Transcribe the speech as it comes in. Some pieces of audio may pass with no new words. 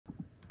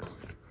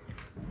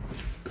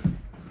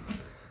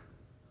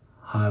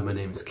Hi, my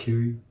name is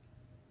Kiri.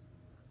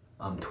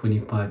 I'm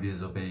 25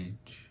 years of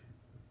age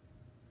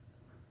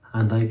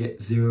and I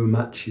get 0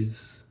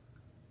 matches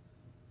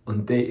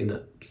on dating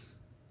apps.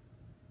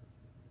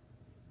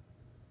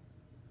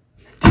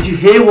 Did you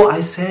hear what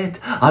I said?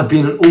 I've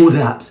been on all the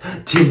apps: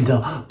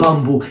 Tinder,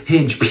 Bumble,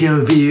 Hinge,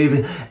 POV,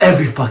 even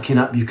every fucking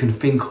app you can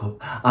think of.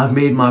 I've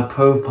made my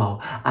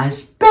profile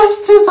as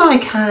best as I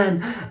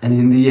can, and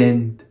in the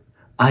end,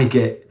 I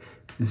get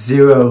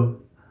 0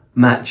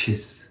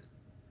 matches.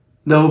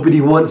 Nobody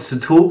wants to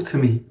talk to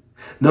me.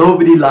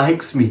 Nobody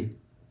likes me.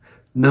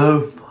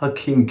 No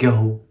fucking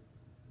girl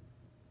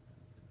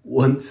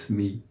wants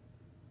me.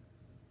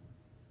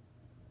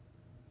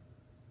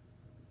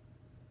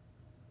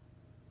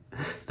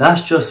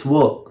 That's just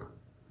what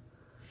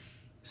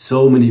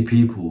so many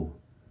people,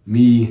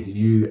 me,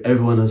 you,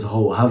 everyone as a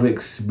whole, have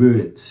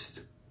experienced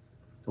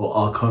or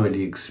are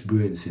currently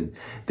experiencing.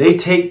 They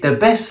take the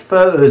best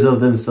photos of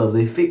themselves,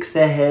 they fix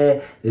their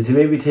hair, they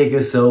maybe take a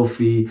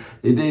selfie,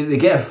 they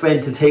get a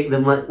friend to take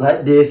them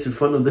like this in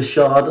front of the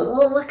shard.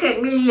 Oh, look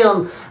at me,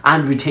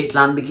 Andrew takes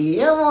Lamborghini,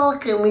 oh,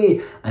 look at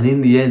me. And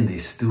in the end, they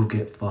still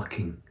get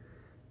fucking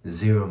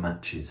 0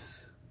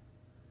 matches.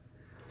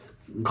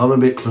 Come a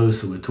bit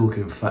closer, we're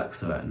talking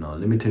facts right now.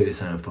 Let me tell you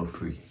something for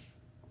free.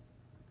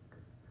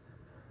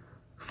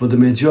 For the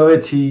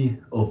majority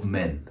of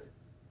men,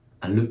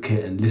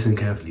 and listen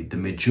carefully, the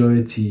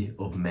majority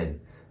of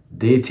men,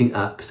 dating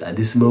apps at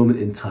this moment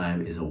in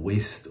time is a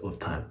waste of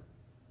time.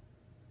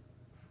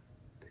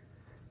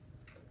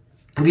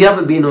 If you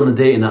haven't been on a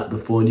dating app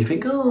before and you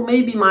think, oh,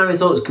 maybe my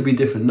results could be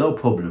different, no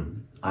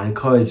problem. I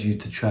encourage you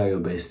to try your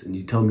best and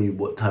you tell me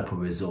what type of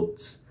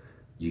results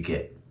you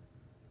get.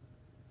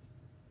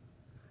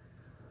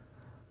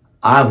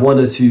 I have 1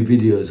 or 2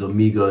 videos of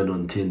me going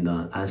on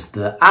Tinder as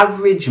the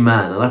average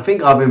man, and I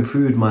think I've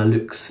improved my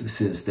looks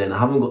since then. I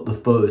haven't got the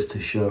photos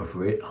to show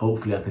for it.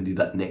 Hopefully I can do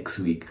that next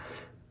week.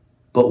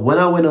 But when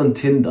I went on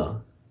Tinder,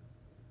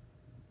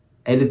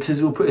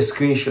 editors will put a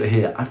screenshot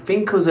here. I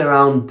think it was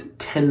around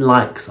 10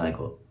 likes I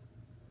got.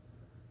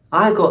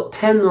 I got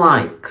 10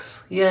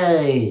 likes.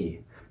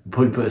 Yay. I'll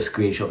probably put a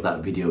screenshot of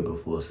that video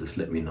before, so just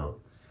let me know.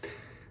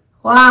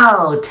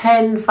 Wow,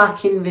 10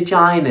 fucking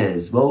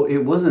vaginas. Well, it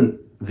wasn't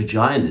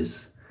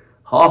vaginas.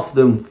 Half of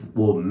them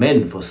were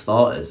men, for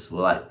starters,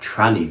 were like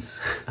trannies.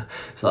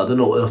 So I don't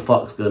know what the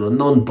fuck's going on,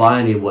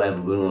 non-binary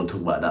whatever, we don't want to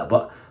talk about that,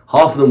 but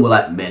half of them were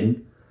like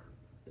men.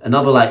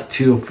 Another like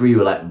 2 or 3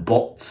 were like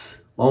bots.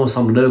 One was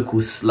some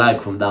local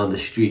slag from down the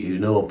street who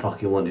no one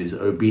fucking wanted, who's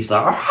obese,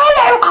 like, oh,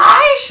 hello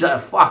guys. She's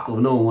like, fuck off,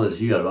 no one wants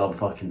you, I'd rather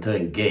fucking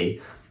turn gay.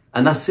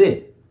 And that's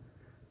it.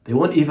 They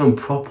weren't even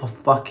proper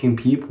fucking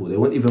people. They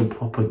weren't even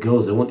proper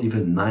girls. They weren't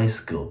even nice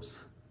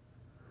girls.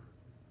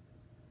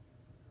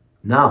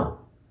 Now,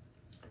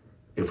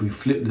 if we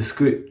flip the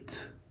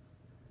script,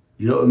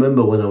 you don't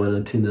remember when I went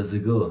on Tinder as a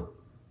girl?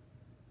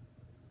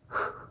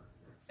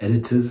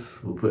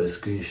 Editors will put a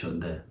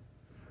screenshot there.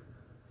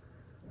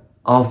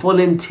 Our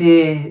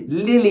volunteer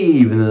Lily,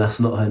 even though that's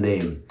not her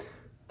name.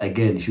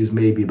 Again, she was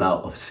maybe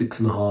about a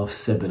 6.5,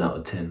 7 out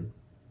of 10.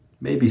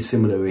 Maybe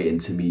similar rating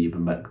to me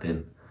even back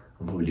then.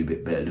 I'm probably a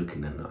bit better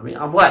looking than that. I mean,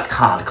 I've worked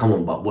hard, come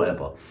on, but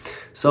whatever.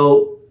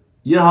 So,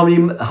 you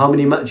know how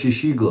many matches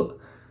she got?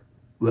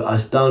 Well, I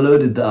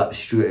downloaded the app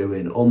straight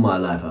away, and all my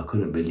life I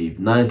couldn't believe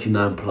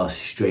 99 plus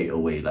straight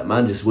away. Like,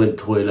 man just went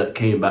toilet,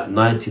 came back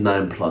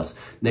 99 plus.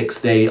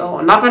 Next day, oh,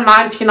 another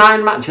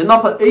 99 matches,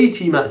 another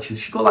 80 matches.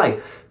 She got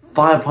like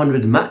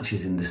 500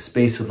 matches in the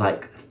space of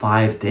like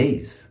 5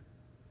 days.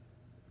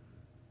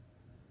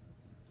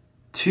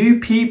 2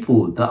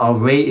 people that are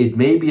rated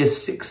maybe a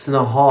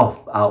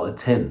 6.5 out of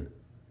 10.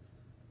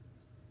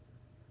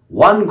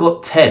 One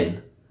got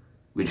 10,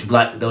 which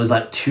like there was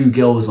like 2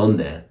 girls on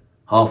there.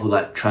 Half were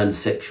like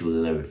transsexuals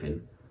and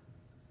everything.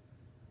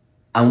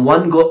 And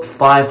one got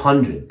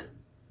 500.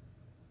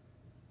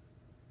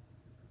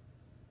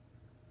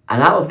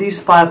 And out of these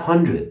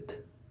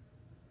 500,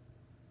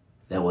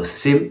 there were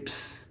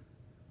simps.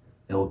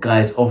 There were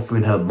guys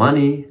offering her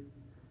money.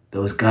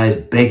 There was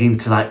guys begging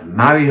to like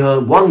marry her.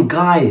 One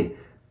guy,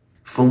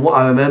 from what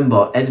I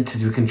remember,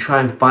 editors, we can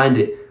try and find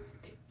it.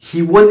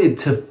 He wanted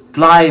to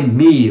fly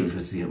me,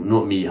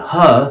 not me,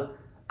 her,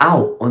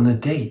 out on a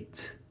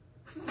date.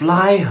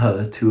 Fly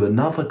her to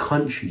another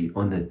country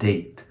on a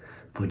date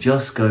for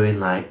just going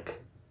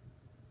like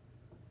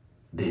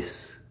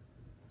this.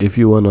 If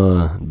you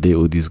wanna date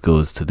all these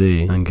girls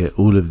today and get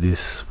all of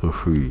this for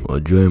free, or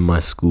join my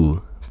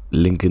school,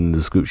 link in the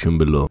description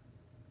below.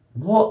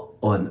 What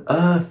on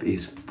earth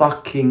is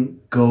fucking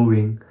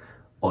going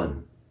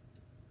on?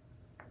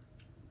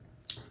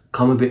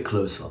 Come a bit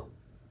closer.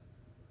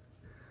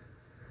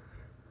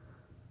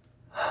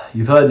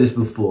 You've heard this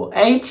before.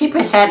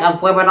 80%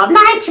 of women or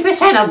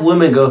 90% of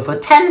women go for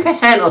 10%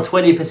 or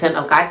 20%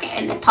 of guys.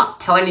 Get in the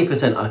top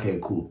 20%. Okay,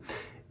 cool.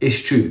 It's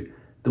true.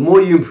 The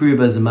more you improve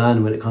as a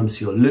man when it comes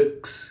to your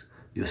looks,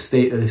 your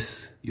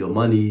status, your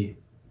money,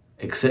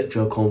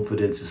 etc.,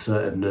 confidence,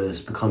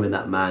 assertiveness, becoming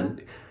that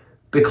man,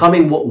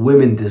 becoming what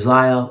women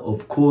desire,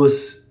 of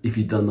course, if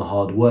you've done the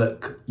hard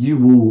work, you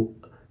will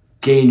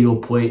gain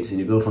your points and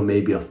you go from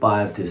maybe a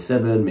 5 to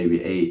 7,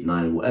 maybe 8,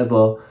 9,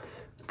 whatever,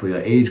 for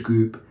your age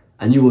group,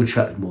 and you will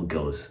attract more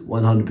girls.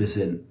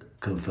 100%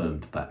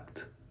 confirmed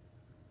fact.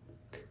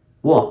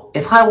 What?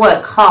 If I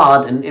work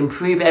hard and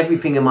improve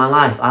everything in my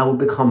life, I will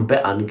become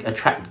better and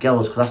attract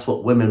girls because that's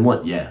what women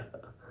want. Yeah,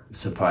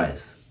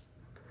 surprise.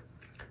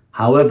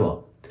 However,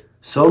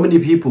 so many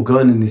people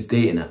going in these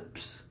dating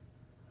apps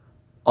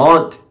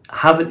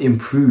haven't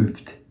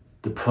improved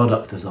the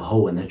product as a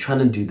whole, and they're trying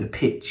to do the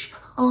pitch.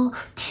 Oh,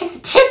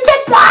 Tinder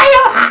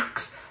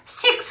biohacks,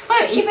 6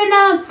 foot, even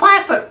though I'm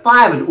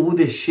 5'5", and all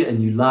this shit,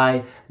 and you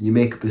lie, you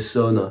make a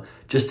persona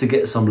just to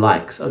get some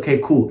likes. Okay,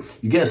 cool.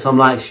 You get some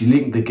likes, you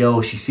link the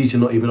girl, she sees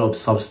you're not even of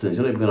substance,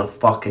 you're not even gonna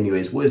fuck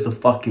anyways. What is the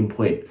fucking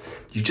point?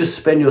 You just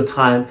spend your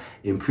time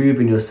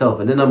improving yourself,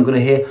 and then I'm gonna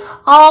hear,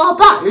 oh,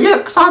 but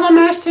looks are the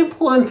most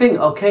important thing.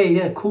 Okay,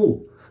 yeah,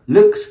 cool.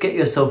 Looks get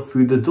yourself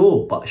through the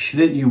door, but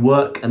shouldn't you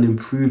work and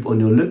improve on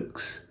your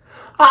looks?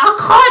 I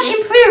can't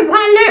improve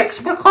my looks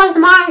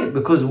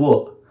because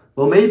what?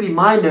 Well, maybe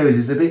my nose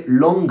is a bit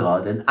longer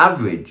than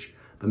average,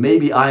 but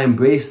maybe I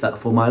embrace that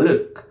for my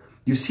look.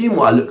 You've seen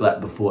what I look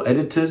like before.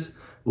 Editors,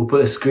 we'll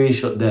put a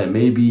screenshot there,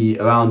 maybe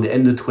around the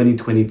end of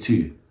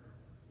 2022.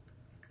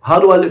 How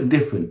do I look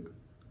different?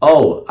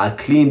 Oh, I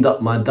cleaned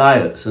up my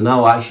diet, so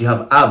now I actually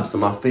have abs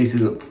and my face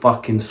isn't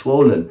fucking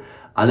swollen.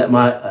 I let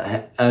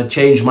my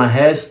change my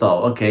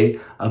hairstyle. Okay,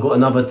 I got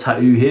another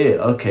tattoo here.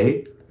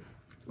 Okay,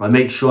 I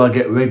make sure I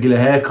get regular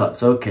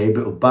haircuts. Okay,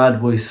 bit of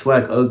bad boy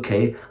swag.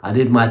 Okay, I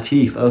did my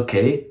teeth.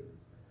 Okay,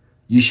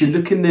 you should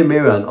look in the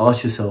mirror and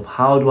ask yourself,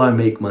 how do I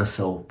make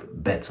myself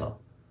better?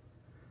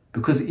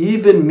 Because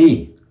even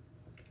me,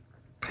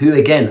 who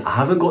again, I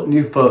haven't got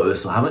new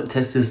photos, so I haven't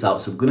tested this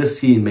out, so I'm gonna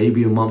see in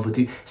maybe a month or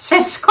two.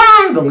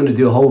 Subscribe! I'm gonna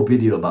do a whole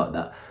video about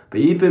that. But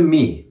even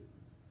me,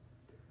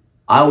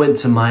 I went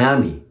to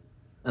Miami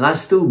and I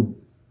still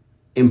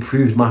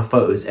improved my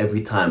photos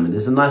every time. And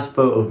there's a nice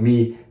photo of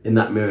me in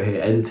that mirror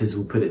here. Editors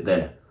will put it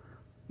there.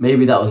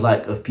 Maybe that was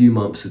like a few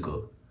months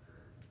ago.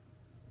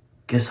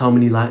 Guess how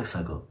many likes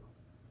I got?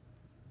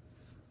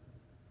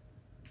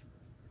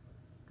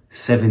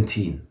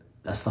 17.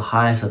 That's the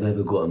highest I've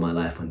ever got in my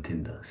life on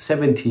Tinder.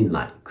 17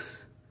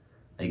 likes.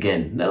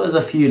 Again, there was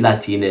a few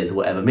Latinas or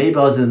whatever. Maybe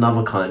I was in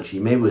another country.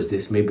 Maybe it was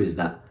this, maybe it was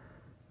that.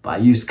 But I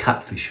used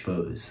catfish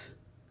photos.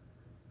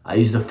 I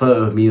used a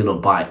photo of me on a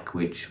bike,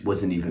 which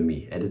wasn't even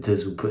me.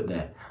 Editors will put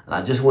there. And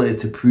I just wanted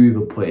to prove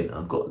a point.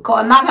 I've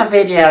got another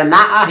video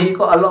now. You've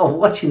got a lot of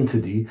watching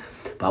to do.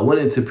 But I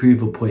wanted to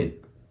prove a point.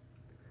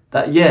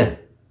 That, yeah,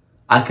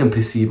 I can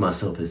perceive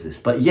myself as this.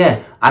 But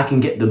yeah, I can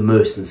get the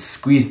most and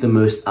squeeze the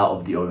most out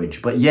of the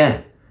orange. But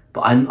yeah,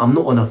 but I'm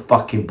not on a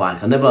fucking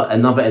bike.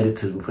 Another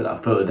editor will put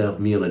that photo there of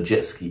me on a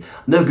jet ski.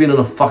 I've never been on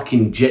a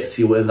fucking jet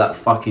ski or whatever that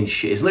fucking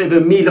shit. It's not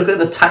even me. Look at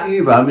the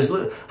tattoo,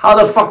 bro. How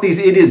the fuck these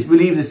idiots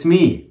believe it's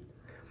me?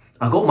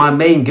 I got my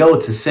main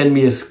girl to send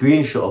me a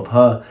screenshot of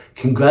her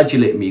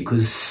congratulating me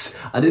because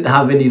I didn't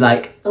have any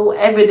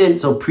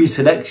evidence or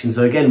pre-selection.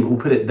 So again, we'll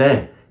put it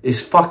there.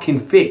 It's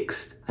fucking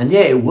fixed. And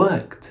yeah, it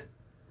worked.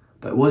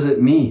 But it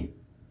wasn't me.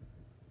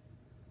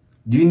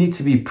 You need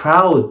to be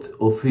proud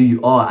of who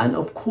you are. And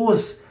of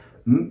course,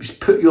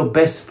 put your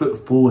best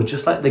foot forward.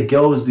 Just like the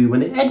girls do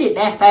when they edit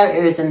their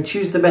photos and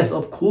choose the best.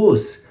 Of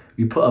course,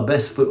 we put our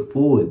best foot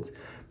forward.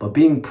 But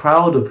being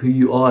proud of who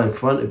you are in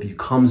front of you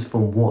comes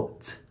from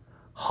what?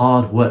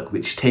 Hard work,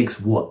 which takes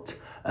what?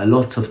 A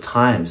lot of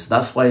time. So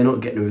that's why you're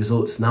not getting the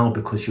results now,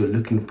 because you're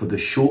looking for the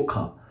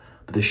shortcut.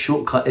 But the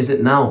shortcut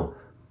isn't now.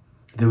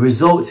 The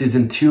results is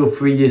in 2 or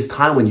 3 years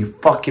time when you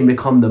fucking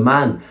become the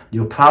man.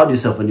 You're proud of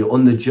yourself and you're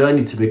on the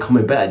journey to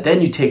becoming better.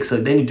 Then you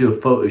do a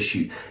photo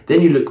shoot.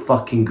 Then you look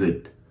fucking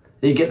good.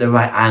 Then you get the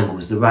right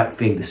angles, the right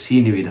thing, the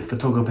scenery, the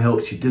photographer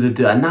helps you,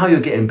 and now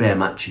you're getting bare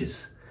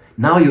matches.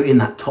 Now you're in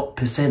that top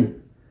percent.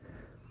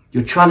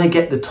 You're trying to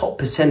get the top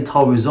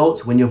percentile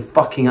results when you're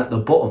fucking at the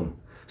bottom.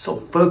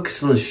 Stop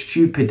focusing on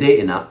stupid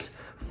dating apps.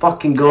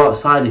 Fucking go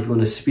outside if you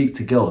want to speak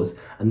to girls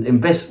and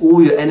invest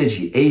all your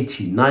energy,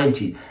 80,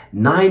 90,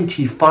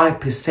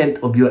 95%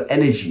 of your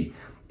energy,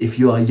 if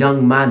you're a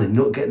young man and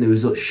not getting the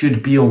results,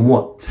 should be on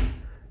what?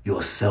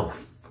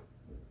 Yourself.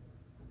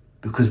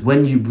 Because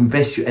when you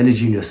invest your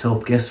energy in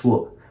yourself, guess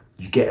what?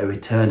 You get a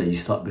return and you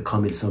start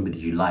becoming somebody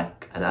you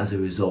like. And as a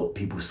result,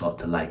 people start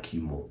to like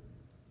you more.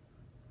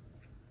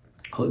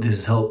 Hope this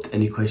has helped.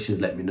 Any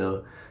questions, let me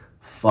know.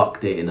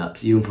 Fuck dating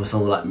apps. Even for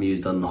someone like me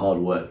who's done the hard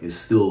work, it's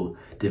still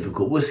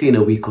difficult. We'll see in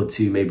a week or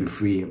two, maybe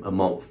 3 a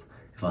month,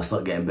 if I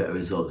start getting better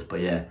results. But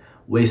yeah,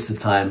 waste of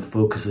time,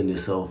 focus on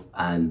yourself,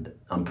 and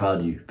I'm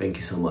proud of you. Thank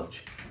you so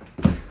much.